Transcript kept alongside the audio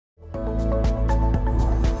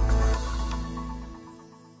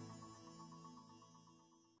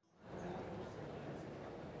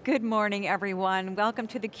Good morning, everyone. Welcome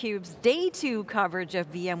to theCUBE's Day 2 coverage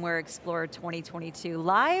of VMware Explorer 2022.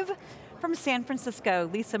 Live from San Francisco,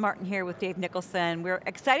 Lisa Martin here with Dave Nicholson. We're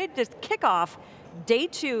excited to kick off Day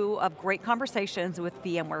 2 of great conversations with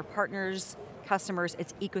VMware partners, customers,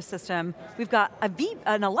 its ecosystem. We've got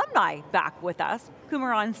an alumni back with us.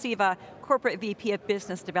 Kumaran Siva, Corporate VP of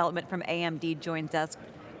Business Development from AMD, joins us.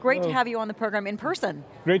 Great to have you on the program in person.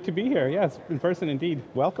 Great to be here, yes, in person indeed.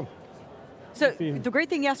 Welcome. So the great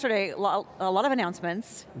thing yesterday, a lot of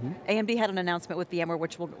announcements. AMD had an announcement with VMware,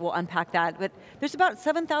 which we'll unpack that, but there's about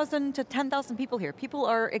 7,000 to 10,000 people here. People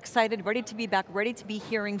are excited, ready to be back, ready to be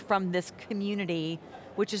hearing from this community,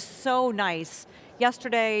 which is so nice.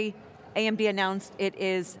 Yesterday, AMD announced it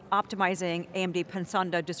is optimizing AMD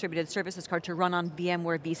Pensando distributed services card to run on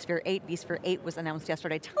VMware vSphere 8. vSphere 8 was announced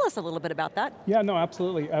yesterday. Tell us a little bit about that. Yeah, no,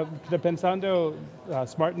 absolutely. The Pensando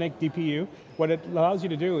SmartNIC DPU, what it allows you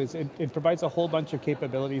to do is it provides a whole bunch of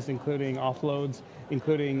capabilities, including offloads,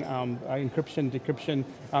 including encryption, decryption.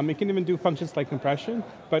 It can even do functions like compression,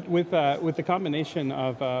 but with the combination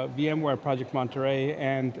of VMware Project Monterey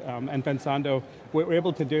and Pensando, what we're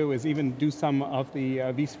able to do is even do some of the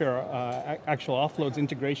vSphere actual offloads,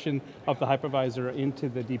 integration of the hypervisor into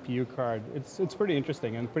the DPU card. It's pretty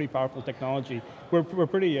interesting and pretty powerful technology. We're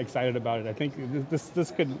pretty excited about it. I think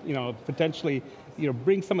this could potentially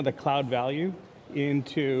bring some of the cloud value in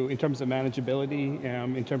terms of manageability,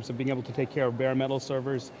 in terms of being able to take care of bare metal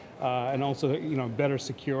servers, and also better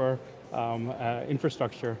secure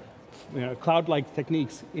infrastructure. Cloud-like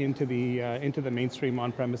techniques into the mainstream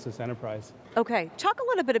on-premises enterprise. Okay, talk a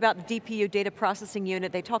little bit about the DPU data processing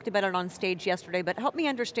unit. They talked about it on stage yesterday, but help me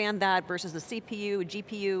understand that versus the CPU,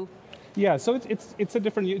 GPU. Yeah, so it's a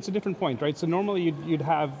different point, right? So normally you'd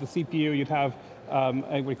have the CPU, you'd have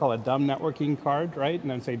we call it dumb networking card, right?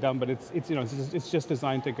 And I'd say dumb, but it's just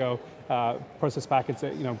designed to go process packets,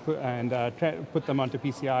 and put them onto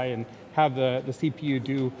PCI and have the CPU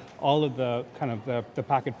do all of the the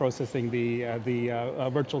packet processing, the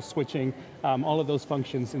virtual switching, all of those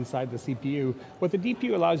functions inside the CPU. What the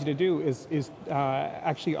DPU allows you to do is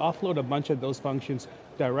actually offload a bunch of those functions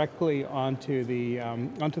directly onto the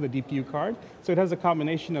DPU card. So it has a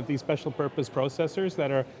combination of these special purpose processors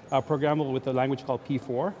that are programmable with a language called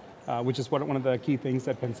P4, which is one of the key things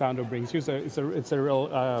that Pensando brings you. So it's a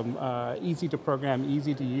real easy to program,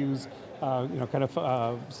 easy to use,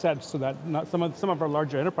 set so that some of our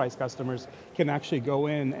larger enterprise customers can actually go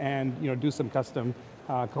in and do some custom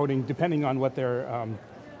coding depending on what their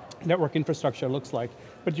network infrastructure looks like.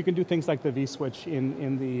 But you can do things like the vSwitch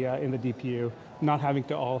in the DPU, not having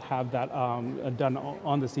to all have that done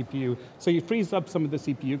on the CPU. So it frees up some of the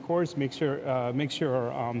CPU cores, makes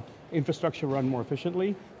your infrastructure run more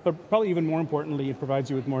efficiently, but probably even more importantly, it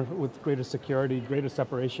provides you with greater security, greater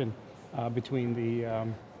separation between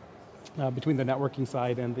the networking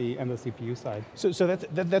side and the CPU side. So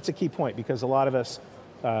that's a key point, because a lot of us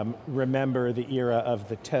remember the era of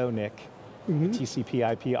the TOE NIC,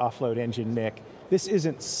 TCP/IP offload engine NIC. This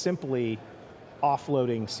isn't simply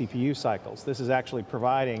offloading CPU cycles. This is actually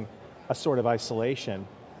providing a sort of isolation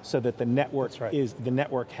so that the network the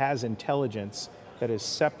network has intelligence that is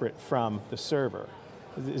separate from the server.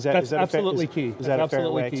 That's absolutely key. Is that a fair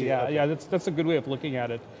way to? Yeah, that's a good way of looking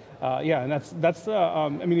at it. Yeah, and that's I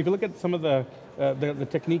mean, if you look at some of the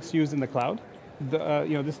techniques used in the cloud,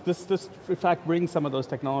 this in fact brings some of those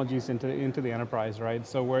technologies into the enterprise, right?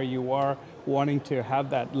 So where you are wanting to have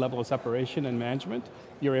that level of separation and management,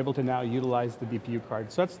 you're able to now utilize the DPU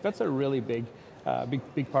card. So that's a really big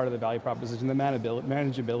part of the value proposition, the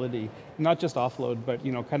manageability, not just offload, but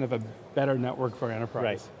kind of a better network for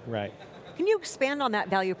enterprise. Right. Can you expand on that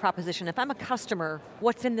value proposition? If I'm a customer,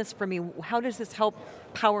 what's in this for me? How does this help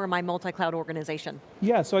power my multi-cloud organization?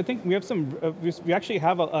 Yeah, so I think we have we actually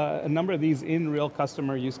have a number of these in real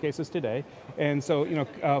customer use cases today. And so,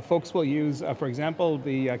 folks will use, for example,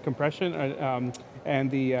 the compression and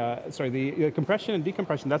the compression and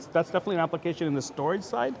decompression. That's definitely an application in the storage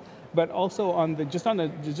side, but also on just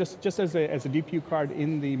as a DPU card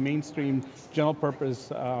in the mainstream general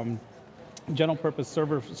purpose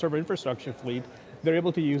server infrastructure fleet, they're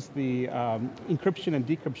able to use the encryption and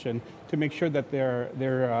decryption to make sure that their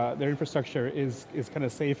infrastructure is kind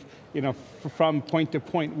of safe, from point to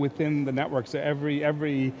point within the network. So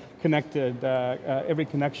every connection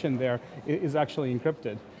there is actually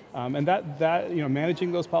encrypted, and that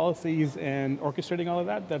managing those policies and orchestrating all of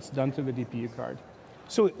that, that's done through the DPU card.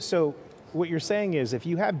 So what you're saying is, if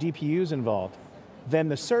you have DPUs involved, then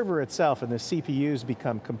the server itself and the CPUs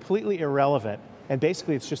become completely irrelevant, and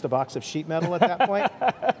basically it's just a box of sheet metal at that point?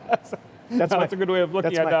 That's a good way of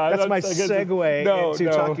looking at that. That's my segue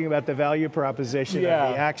into talking about the value proposition of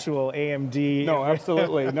the actual AMD. No,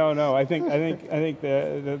 absolutely. No. I think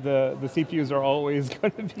the CPUs are always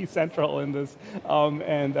going to be central in this.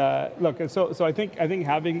 Look, so I think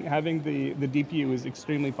having the DPU is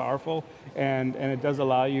extremely powerful, and it does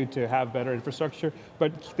allow you to have better infrastructure.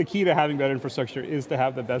 But the key to having better infrastructure is to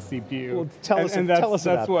have the best CPU. Well, tell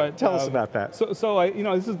us about that. So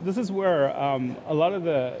this is where a lot of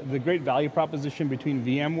the great value proposition between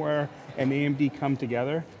VMware and AMD come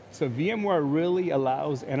together. So VMware really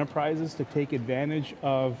allows enterprises to take advantage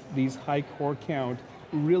of these high core count,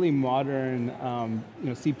 really modern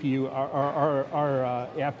CPU, our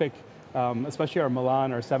EPYC, especially our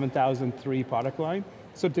Milan, our 7003 product line.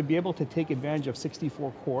 So to be able to take advantage of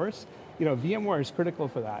 64 cores, VMware is critical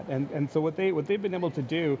for that. And so what they've been able to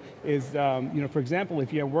do is, for example,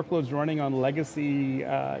 if you have workloads running on legacy,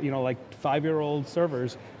 like 5-year-old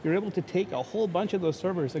servers, you're able to take a whole bunch of those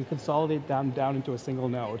servers and consolidate them down into a single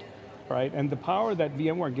node. Right? And the power that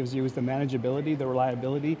VMware gives you is the manageability, the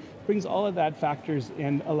reliability, brings all of that factors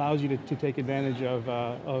and allows you to take advantage of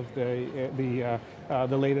the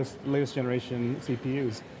latest generation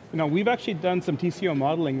CPUs. We've actually done some TCO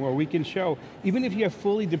modeling where we can show, even if you have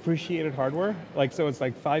fully depreciated hardware, so it's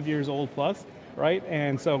like 5 years old plus, right?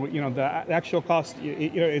 And so, the actual cost,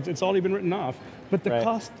 it's already been written off. But the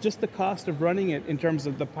cost, just the cost of running it in terms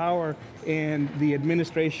of the power and the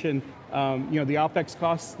administration, the OpEx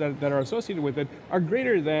costs that are associated with it are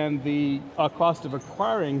greater than the cost of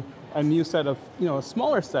acquiring a new set of, a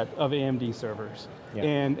smaller set of AMD servers. Yeah.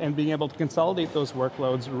 And being able to consolidate those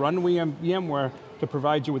workloads, run VMware to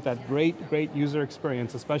provide you with that great user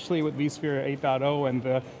experience, especially with vSphere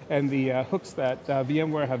 8.0 and the hooks that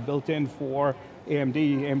VMware have built in for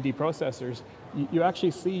AMD processors. You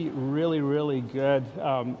actually see really good,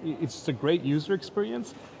 it's just a great user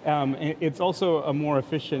experience. It's also a more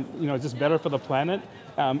efficient, it's just better for the planet.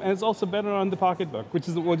 And it's also better on the pocketbook, which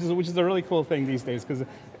is a really cool thing these days, because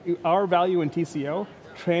our value in TCO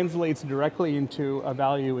translates directly into a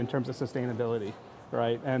value in terms of sustainability,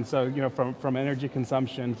 right? And so, from energy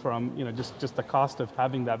consumption, from just the cost of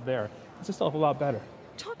having that there, it's just a whole lot better.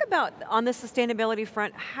 Talk about, on the sustainability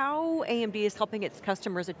front, how AMD is helping its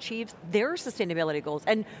customers achieve their sustainability goals.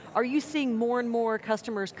 And are you seeing more and more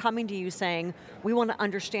customers coming to you saying, we want to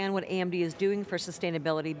understand what AMD is doing for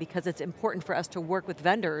sustainability because it's important for us to work with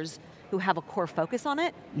vendors who have a core focus on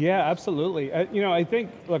it? Yeah, absolutely. I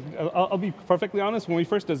think, look, I'll be perfectly honest, when we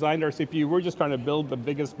first designed our CPU, we're just trying to build the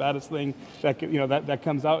biggest, baddest thing that that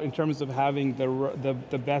comes out in terms of having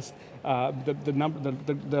the best,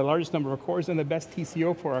 the largest number of cores and the best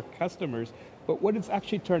TCO for our customers. But what it's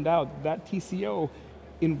actually turned out, that TCO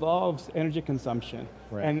involves energy consumption.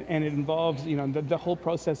 Right. And it involves the whole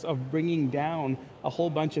process of bringing down a whole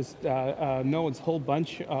bunch of nodes, whole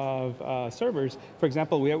bunch of servers. For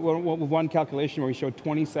example, we have one calculation where we showed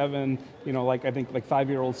 27, I think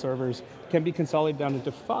 5-year-old servers can be consolidated down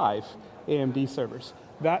into 5 AMD servers.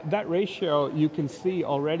 That ratio, you can see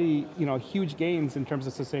already, huge gains in terms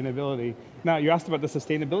of sustainability. Now, you asked about the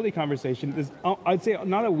sustainability conversation. I'd say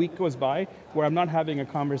not a week goes by where I'm not having a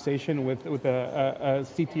conversation with a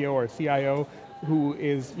CTO or a CIO who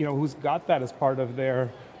is, who's got that as part of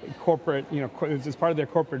their corporate, as part of their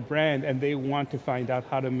corporate brand, and they want to find out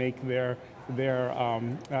how to make their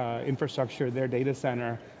infrastructure, their data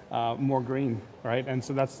center, more green, right? And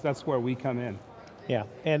so that's where we come in. Yeah,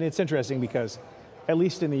 and it's interesting because, at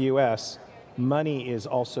least in the US, money is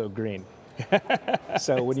also green.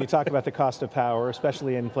 So when you talk about the cost of power,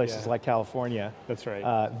 especially in places like California, that's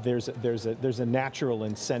right. There's a natural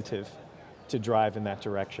incentive to drive in that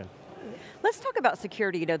direction. Let's talk about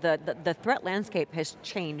security. The threat landscape has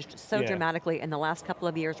changed so dramatically in the last couple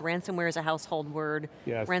of years. Ransomware is a household word.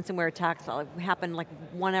 Yes. Ransomware attacks happen like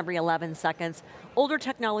 1 every 11 seconds. Older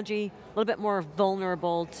technology, a little bit more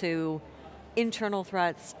vulnerable to internal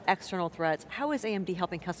threats, external threats. How is AMD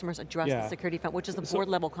helping customers address the security front, which is a board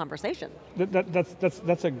level conversation?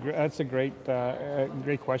 That's a great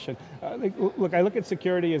question. Look, I look at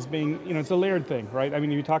security as being, it's a layered thing, right? I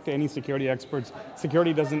mean, if you talk to any security experts,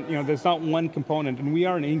 security doesn't, there's not one component, and we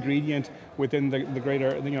are an ingredient within the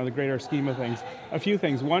greater scheme of things. A few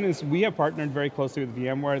things. One is we have partnered very closely with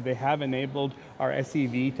VMware. They have enabled our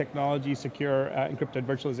SEV technology, secure encrypted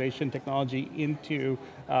virtualization technology into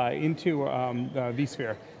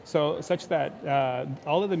vSphere. So such that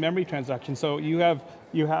all of the memory transactions. So you have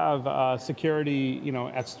security,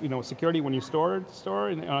 security when you store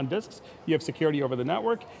on disks. You have security over the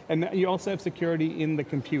network, and you also have security in the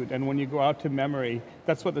compute. And when you go out to memory,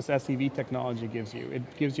 that's what this SEV technology gives you.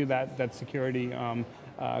 It gives you that security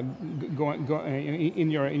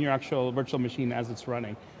in your actual virtual machine as it's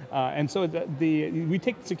running. And so we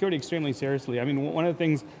take security extremely seriously. I mean, one of the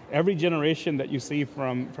things, every generation that you see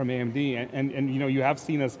from AMD, and you have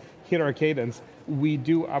seen us hit our cadence, we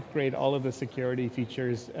do upgrade all of the security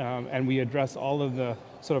features, and we address all of the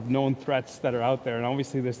sort of known threats that are out there. And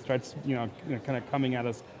obviously there's threats kind of coming at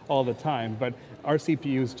us all the time, but our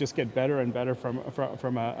CPUs just get better and better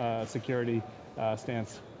from a security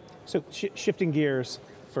stance. So shifting gears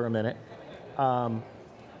for a minute,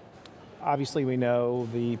 obviously we know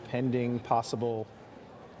the pending possible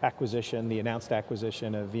acquisition, the announced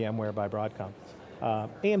acquisition of VMware by Broadcom.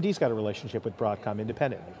 AMD's got a relationship with Broadcom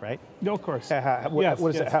independently, right? No, of course.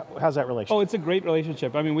 How's that relationship? Oh, it's a great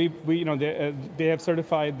relationship. I mean, they have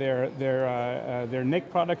certified their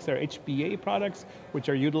NIC products, their HBA products, which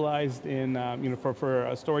are utilized in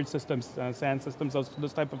for storage systems, SAN systems,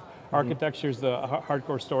 those type of architectures, the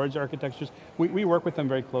hardcore storage architectures. We work with them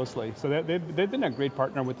very closely, so they've been a great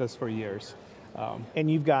partner with us for years.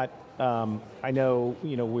 And you've got, I know,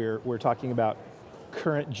 we're talking about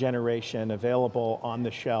current generation available on the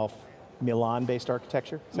shelf Milan-based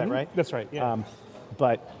architecture, is that right? That's right, yeah.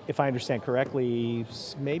 But if I understand correctly,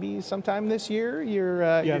 maybe sometime this year you're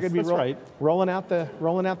going to be rolling out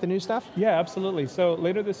the new stuff? Yeah, absolutely. So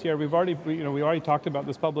later this year, we already talked about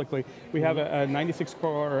this publicly. We have a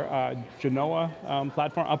 96-core Genoa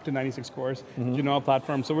platform, up to 96 cores, Genoa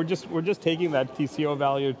platform. So we're just taking that TCO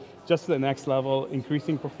value just to the next level,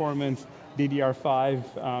 increasing performance, DDR5,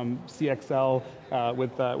 CXL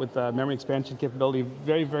with memory expansion capability,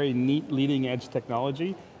 very, very neat leading edge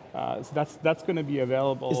technology. So that's going to be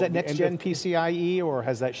available. Is that next gen PCIe, or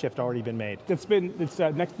has that shift already been made? It's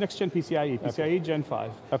next gen PCIe Gen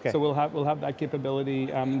 5. Okay. So we'll have that capability.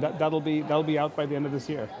 That'll be out by the end of this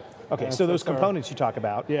year. Okay. So those components you talk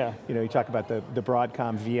about. Yeah. You talk about the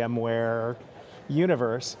Broadcom VMware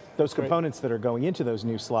universe. Those components that are going into those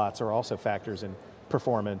new slots are also factors in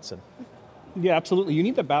performance and. Yeah, absolutely. You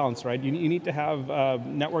need the balance, right? You need to have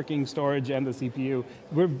networking, storage, and the CPU.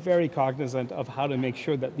 We're very cognizant of how to make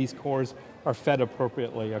sure that these cores are fed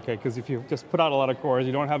appropriately, okay? Because if you just put out a lot of cores,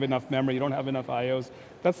 you don't have enough memory, you don't have enough IOs.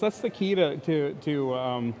 That's the key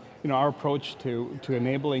to our approach to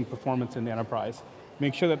enabling performance in the enterprise.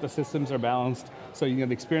 Make sure that the systems are balanced. So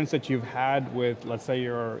the experience that you've had with, let's say,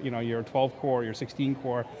 your 12 core, your 16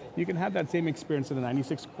 core, you can have that same experience in the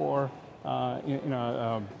 96 core.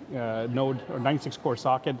 Node or 96 core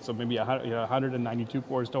socket, so maybe 192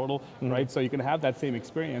 cores total, right? So you can have that same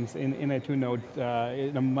experience in a 2-node,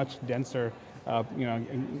 in a much denser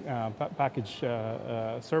package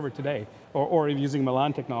server today, or using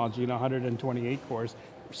Milan technology, 128 cores,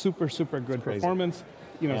 super good performance,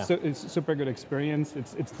 it's super good experience.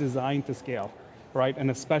 It's designed to scale, right?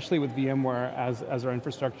 And especially with VMware as our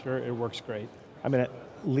infrastructure, it works great. I mean,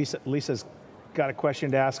 Lisa's got a question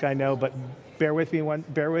to ask, I know, but bear with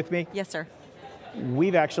me. Yes, sir.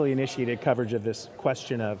 We've actually initiated coverage of this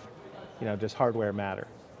question of, does hardware matter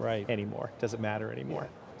anymore? Does it matter anymore?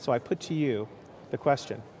 Yeah. So I put to you the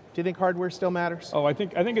question, do you think hardware still matters? Oh, I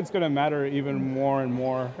think it's going to matter even more and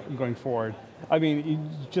more going forward. I mean,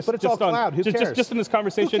 but it's all cloud. Who cares? Just in this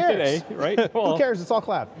conversation today, right? Well, who cares? It's all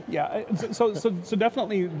cloud. Yeah. So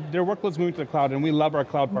definitely, their workloads moving to the cloud, and we love our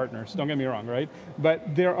cloud partners. Don't get me wrong, right?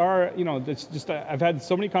 But there are, I've had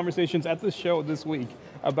so many conversations at this show this week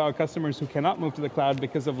about customers who cannot move to the cloud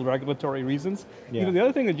because of regulatory reasons. Yeah. The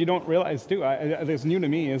other thing that you don't realize too, that's new to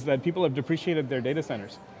me, is that people have depreciated their data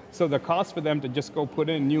centers. So the cost for them to just go put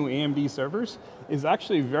in new AMD servers is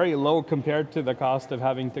actually very low compared to the cost of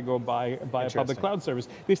having to go buy a public cloud service.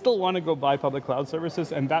 They still want to go buy public cloud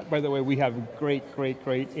services, and that, by the way, we have great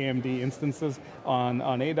AMD instances on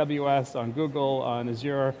AWS, on Google, on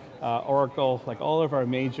Azure, Oracle, like all of the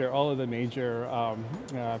major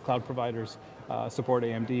cloud providers support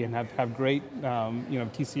AMD and have great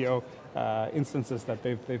TCO instances that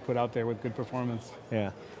they've put out there with good performance.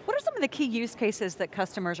 Yeah. What are some of the key use cases that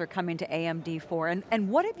customers are coming to AMD for, and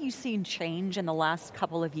what have you seen change in the last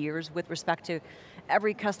couple of years with respect to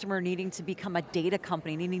every customer needing to become a data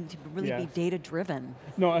company, needing to really be data driven?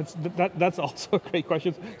 No, that's also a great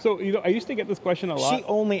question. So I used to get this question a lot. She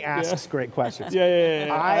only asks great questions. Yeah.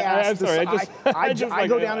 I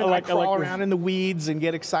go down and I crawl around in the weeds and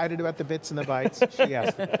get excited about the bits and the bytes. She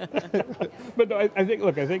asks. But no, I think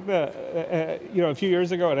a few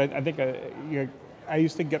years ago, and I think I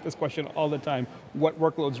used to get this question all the time: what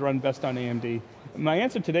workloads run best on AMD? My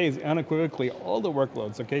answer today is unequivocally all the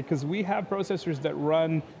workloads, okay? Because we have processors that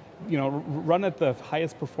run at the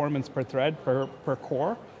highest performance per thread, per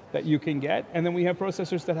core, that you can get, and then we have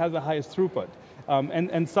processors that have the highest throughput.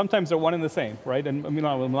 And sometimes they're one and the same, right? And with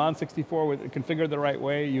Milan 64, configured the right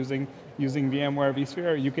way using VMware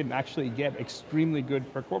vSphere, you can actually get extremely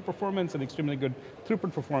good per core performance and extremely good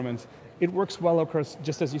throughput performance. It works well across,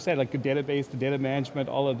 just as you said, like the database, the data management,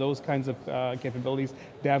 all of those kinds of capabilities,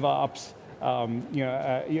 DevOps,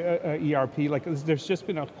 ERP, like there's just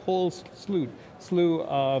been a whole slew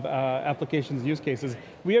of applications, use cases.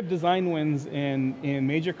 We have design wins in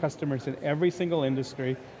major customers in every single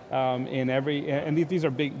industry, and these are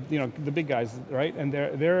big, the big guys, right? And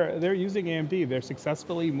they're using AMD. They're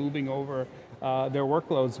successfully moving over their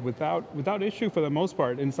workloads without issue for the most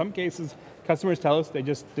part. In some cases, customers tell us they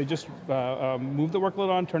just move the workload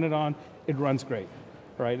on, turn it on, it runs great.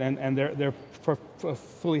 Right, and they're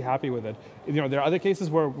fully happy with it. There are other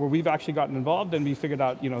cases where we've actually gotten involved and we figured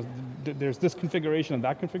out, there's this configuration and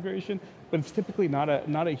that configuration, but it's typically not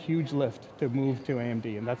a huge lift to move to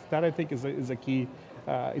AMD, and that I think is a key.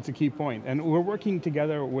 It's a key point, and we're working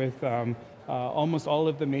together with almost all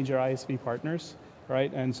of the major ISV partners.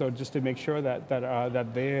 Right, and so just to make sure that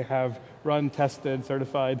they have run, tested,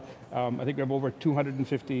 certified. I think we have over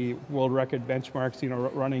 250 world record benchmarks,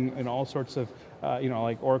 running in all sorts of,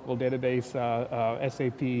 like Oracle database,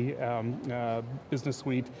 SAP, Business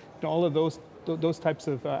Suite. All of those types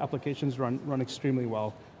of applications run extremely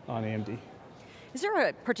well on AMD. Is there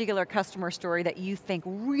a particular customer story that you think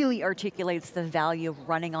really articulates the value of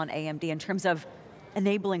running on AMD in terms of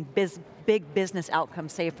enabling big business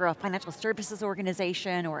outcomes, say for a financial services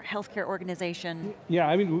organization or a healthcare organization?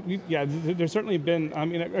 Yeah, there's certainly been,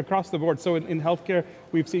 across the board. So in healthcare,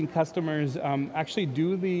 we've seen customers actually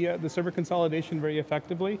do the server consolidation very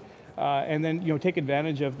effectively. And then take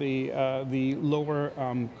advantage of the lower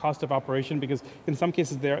cost of operation, because in some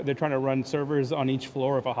cases they're trying to run servers on each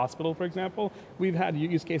floor of a hospital, for example. We've had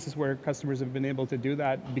use cases where customers have been able to do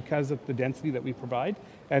that because of the density that we provide,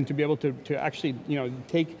 and to be able to actually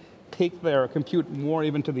take their compute more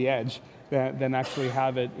even to the edge than actually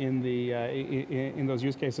have it in the in those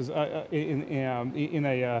use cases in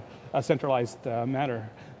a centralized manner.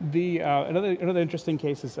 Another interesting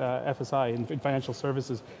case is FSI in financial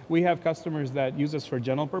services. We have customers that use us for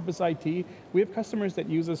general purpose IT. We have customers that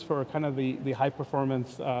use us for kind of the high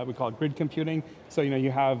performance, we call it grid computing. So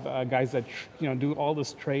you have guys that do all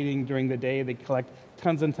this trading during the day. They collect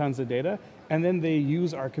tons and tons of data, and then they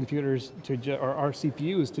use our computers or our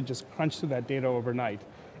CPUs to just crunch through that data overnight.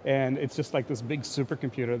 And it's just like this big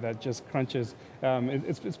supercomputer that just crunches.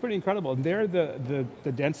 It's pretty incredible. And there,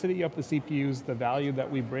 the density of the CPUs, the value that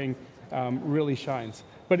we bring really shines.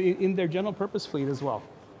 But in their general purpose fleet as well,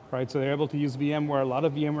 right? So they're able to use VMware. A lot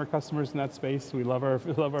of VMware customers in that space. We love our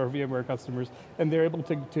VMware customers, and they're able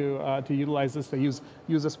to utilize this. They use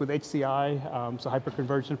us with HCI, so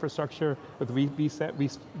hyperconverged infrastructure, with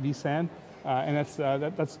vSAN. And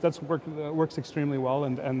that's works extremely well,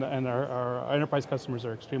 and our enterprise customers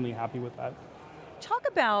are extremely happy with that. Talk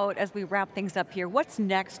about, as we wrap things up here, what's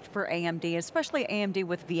next for AMD, especially AMD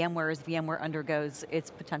with VMware as VMware undergoes its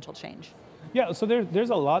potential change? Yeah, so there's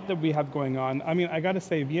a lot that we have going on. I got to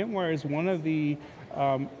say, VMware is one of the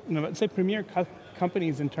let's say premier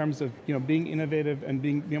companies in terms of being innovative and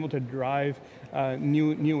being able to drive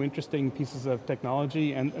new interesting pieces of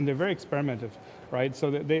technology, and they're very experimentative, right? So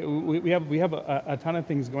we have a ton of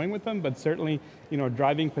things going with them, but certainly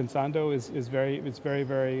driving Pensando is very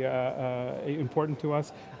important to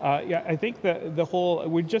us. Yeah, I think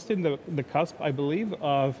we're just in the cusp, I believe,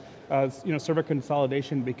 of server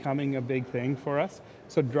consolidation becoming a big thing for us.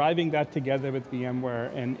 So driving that together with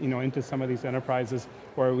VMware and into some of these enterprises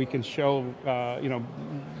where we can show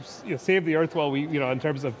save the earth while we in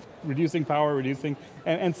terms of reducing power,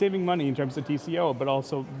 and saving money in terms of TCO, but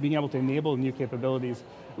also being able to enable new capabilities.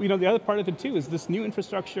 The other part of it too is this new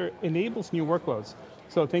infrastructure enables new workloads.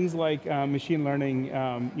 So things like machine learning,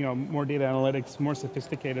 more data analytics, more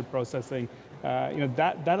sophisticated processing,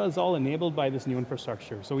 that is all enabled by this new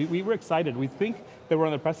infrastructure. So we were excited. We think that we're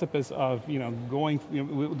on the precipice of going,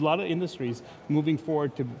 with a lot of industries moving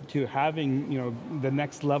forward to having the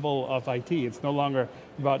next level of IT. It's no longer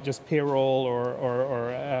about just payroll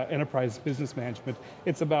or enterprise business management.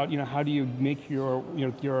 It's about how do you make your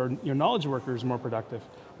knowledge workers more productive,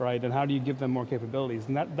 right? And how do you give them more capabilities?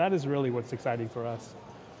 And that is really what's exciting for us.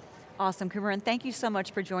 Awesome, Kumaran, thank you so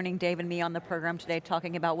much for joining Dave and me on the program today,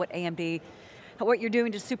 talking about what you're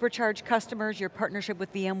doing to supercharge customers, your partnership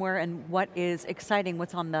with VMware, and what is exciting,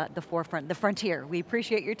 what's on the forefront, the frontier. We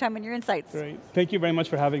appreciate your time and your insights. Great, thank you very much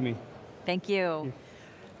for having me. Thank you.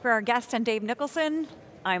 For our guest and Dave Nicholson,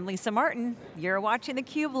 I'm Lisa Martin. You're watching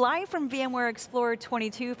theCUBE live from VMware Explorer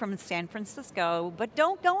 22 from San Francisco. But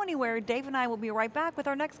don't go anywhere, Dave and I will be right back with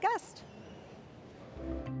our next guest.